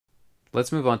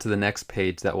Let's move on to the next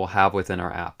page that we'll have within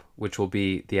our app, which will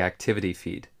be the activity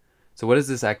feed. So what is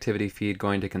this activity feed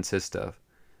going to consist of?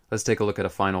 Let's take a look at a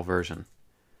final version.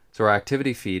 So our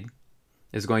activity feed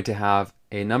is going to have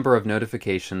a number of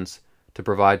notifications to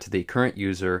provide to the current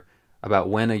user about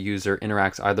when a user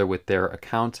interacts either with their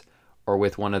account or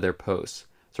with one of their posts.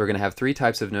 So we're going to have three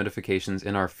types of notifications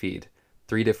in our feed,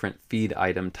 three different feed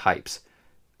item types.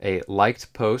 A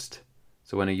liked post,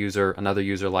 so when another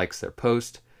user likes their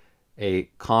post, a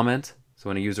comment, so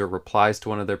when a user replies to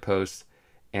one of their posts,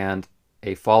 and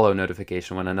a follow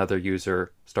notification when another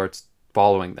user starts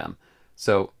following them.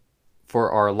 So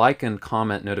for our like and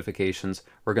comment notifications,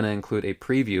 we're going to include a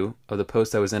preview of the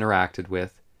post that was interacted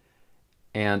with.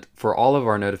 And for all of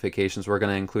our notifications, we're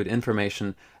going to include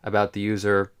information about the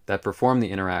user that performed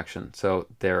the interaction. So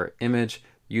their image,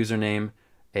 username,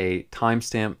 a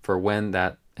timestamp for when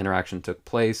that interaction took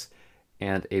place,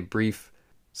 and a brief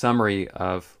summary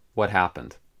of what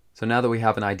happened. So now that we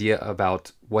have an idea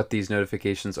about what these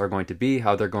notifications are going to be,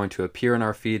 how they're going to appear in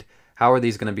our feed, how are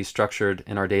these going to be structured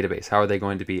in our database? How are they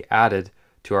going to be added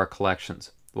to our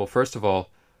collections? Well, first of all,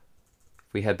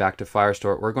 if we head back to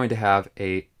Firestore, we're going to have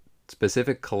a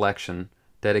specific collection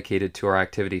dedicated to our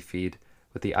activity feed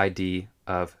with the ID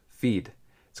of feed.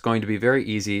 It's going to be very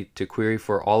easy to query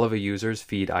for all of a user's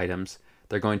feed items.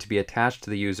 They're going to be attached to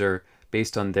the user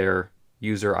based on their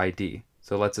user ID.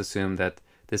 So let's assume that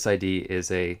this ID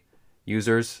is a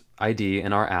user's ID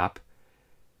in our app,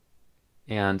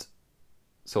 and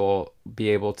so we'll be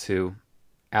able to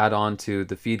add on to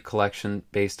the feed collection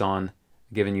based on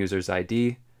a given user's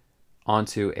ID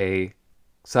onto a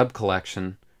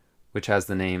sub-collection which has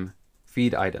the name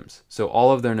feed items. So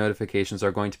all of their notifications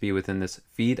are going to be within this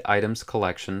feed items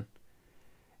collection,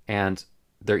 and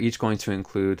they're each going to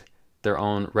include their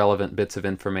own relevant bits of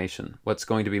information. What's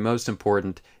going to be most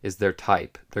important is their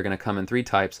type. They're going to come in three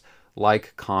types: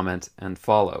 like, comment, and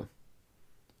follow.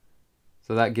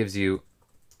 So that gives you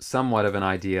somewhat of an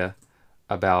idea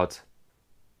about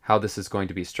how this is going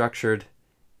to be structured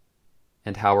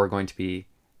and how we're going to be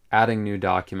adding new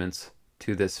documents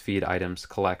to this feed items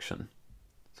collection.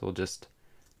 So we'll just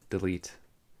delete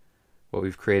what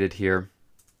we've created here,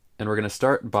 and we're going to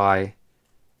start by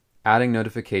adding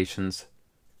notifications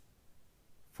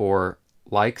for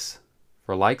likes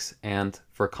and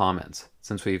for comments.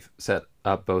 Since we've set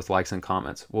up both likes and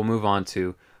comments, we'll move on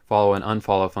to follow and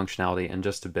unfollow functionality in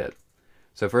just a bit.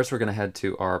 So first we're going to head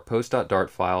to our post.dart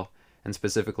file, and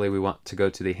specifically we want to go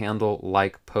to the handle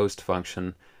like post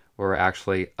function, where we're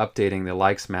actually updating the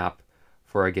likes map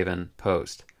for a given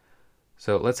post.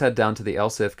 So let's head down to the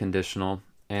else if conditional,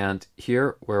 and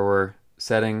here where we're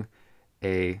setting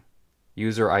a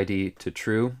user ID to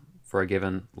true for a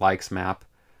given likes map,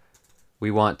 we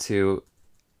want to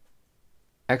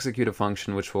execute a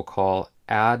function which we'll call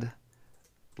add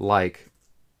like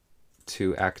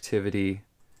to activity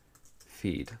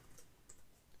feed.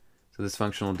 So this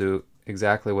function will do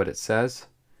exactly what it says.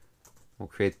 We'll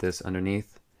create this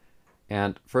underneath,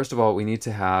 and first of all we need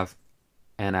to have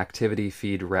an activity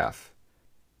feed ref.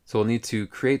 So we'll need to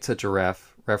create such a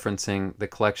ref referencing the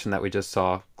collection that we just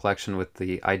saw, collection with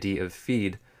the ID of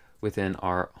feed, within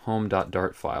our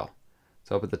home.dart file.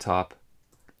 So up at the top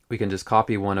we can just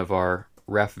copy one of our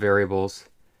ref variables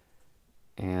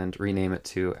and rename it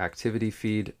to activity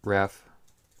feed ref,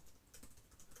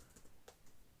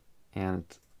 and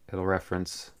it'll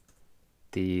reference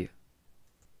the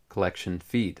collection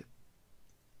feed.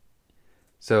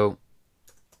 So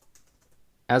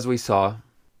as we saw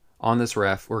on this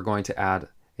ref, we're going to add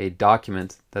a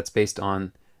document that's based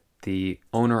on the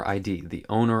owner ID, the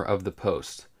owner of the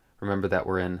post. Remember that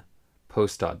we're in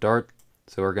post.dart,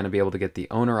 so we're going to be able to get the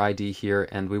owner ID here,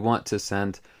 and we want to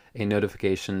send a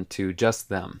notification to just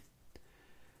them.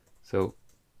 So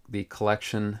the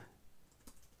collection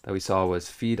that we saw was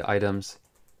feed items,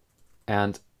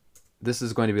 and this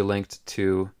is going to be linked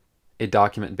to a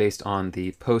document based on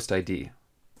the post ID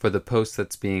for the post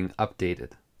that's being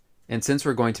updated. And since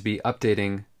we're going to be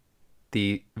updating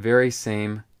the very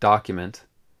same document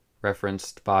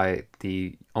referenced by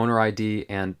the owner ID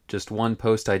and just one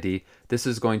post ID, this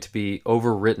is going to be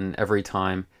overwritten every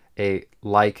time a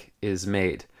like is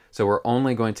made. So we're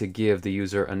only going to give the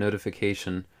user a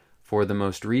notification for the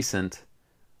most recent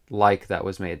like that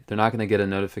was made. They're not going to get a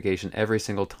notification every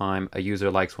single time a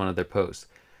user likes one of their posts.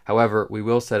 However, we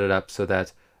will set it up so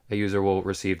that a user will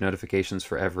receive notifications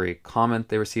for every comment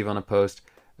they receive on a post,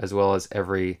 as well as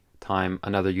every time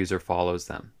another user follows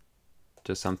them.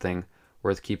 Just something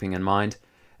worth keeping in mind.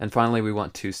 And finally, we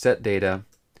want to set data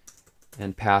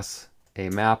and pass a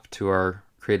map to our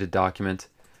created document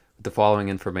with the following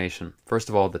information. First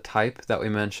of all, the type that we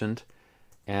mentioned,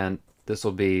 and This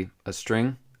will be a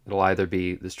string. It'll either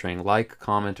be the string like,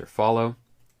 comment, or follow.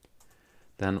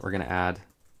 Then we're going to add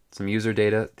some user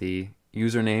data, the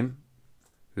username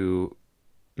who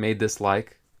made this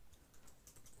like,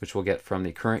 which we'll get from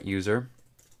the current user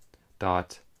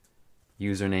dot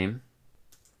username.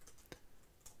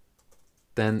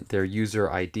 Then their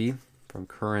user ID from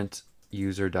current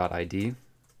user.id.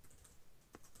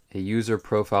 A user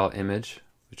profile image,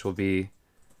 which will be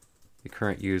the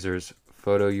current user's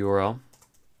photo URL.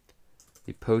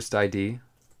 The post ID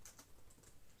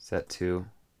set to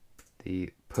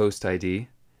the post ID.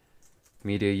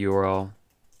 Media URL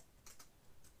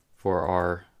for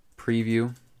our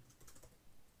preview.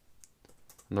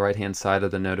 On the right hand side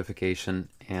of the notification,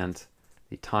 and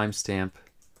the timestamp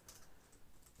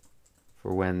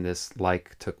for when this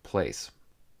like took place.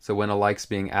 So when a like's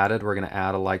being added, we're going to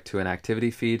add a like to an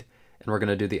activity feed, and we're going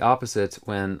to do the opposite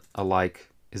when a like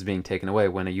is being taken away,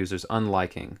 when a user's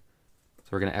unliking. So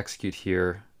we're going to execute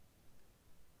here,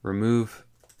 remove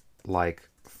like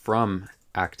from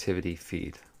activity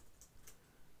feed.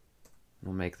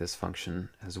 We'll make this function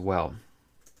as well.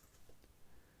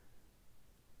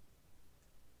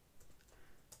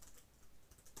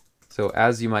 So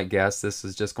as you might guess, this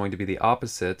is just going to be the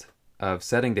opposite of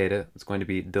setting data. It's going to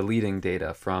be deleting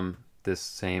data from this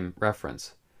same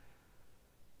reference.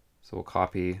 So we'll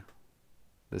copy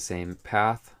the same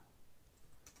path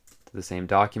to the same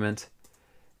document.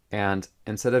 And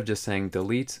instead of just saying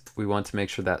delete, we want to make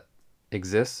sure that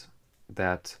exists,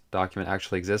 that document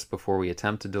actually exists before we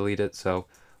attempt to delete it. So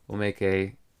we'll make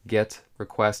a get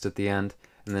request at the end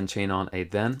and then chain on a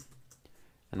then,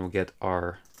 and we'll get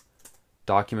our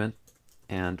document,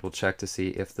 and we'll check to see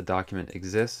if the document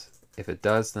exists. If it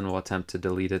does, then we'll attempt to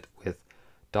delete it with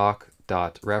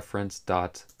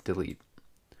doc.reference.delete.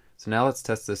 So now let's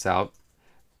test this out.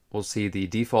 We'll see the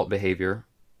default behavior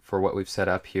for what we've set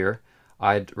up here.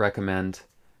 I'd recommend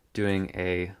doing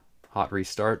a hot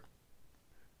restart.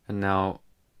 And now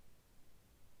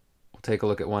we'll take a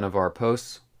look at one of our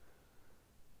posts,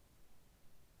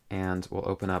 and we'll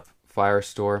open up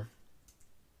Firestore.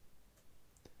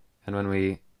 And when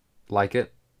we like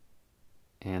it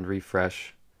and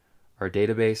refresh our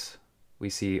database, we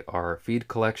see our feed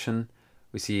collection.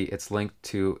 We see it's linked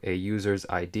to a user's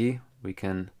ID. We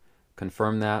can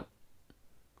confirm that.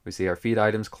 We see our feed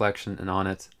items collection, and on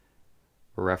it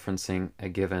we're referencing a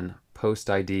given post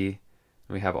ID.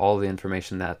 And we have all the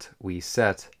information that we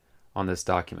set on this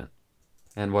document.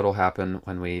 And what will happen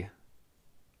when we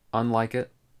unlike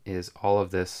it is all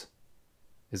of this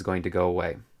is going to go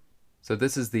away. So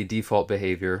this is the default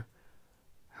behavior.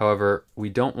 However, we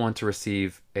don't want to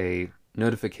receive a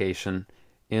notification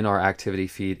in our activity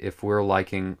feed if we're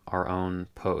liking our own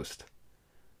post.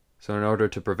 So in order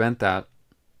to prevent that,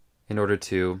 in order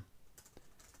to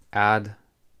add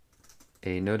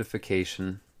a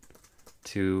notification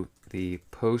to the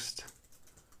post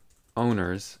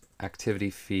owner's activity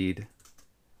feed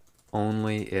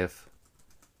only if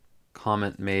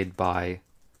comment made by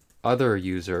other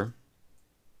user,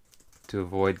 to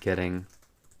avoid getting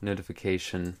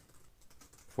notification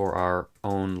for our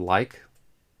own like,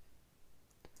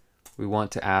 we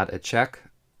want to add a check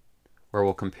where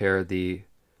we'll compare the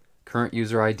current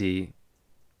user ID,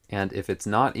 and if it's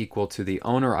not equal to the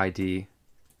owner ID,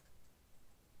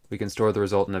 we can store the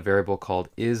result in a variable called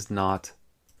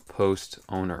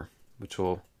isNotPostOwner, which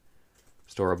will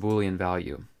store a Boolean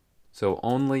value. So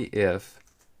only if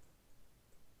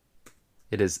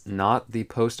it is not the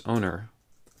post owner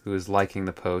who is liking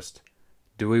the post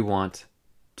do we want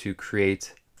to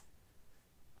create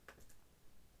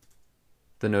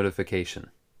the notification.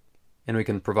 And we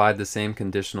can provide the same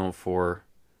conditional for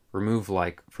remove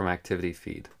like from activity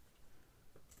feed.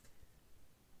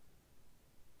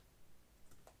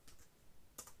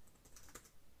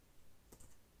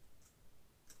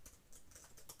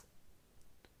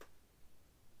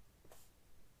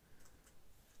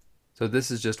 So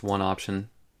this is just one option.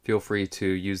 Feel free to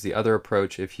use the other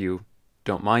approach if you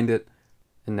don't mind it.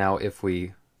 And now if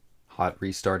we hot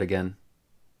restart again,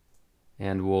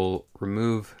 and we'll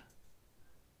remove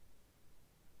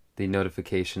the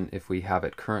notification if we have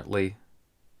it currently.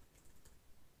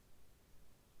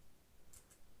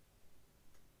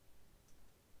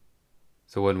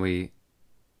 So when we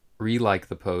re-like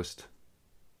the post,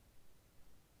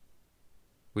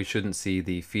 we shouldn't see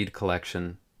the feed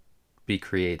collection be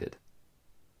created.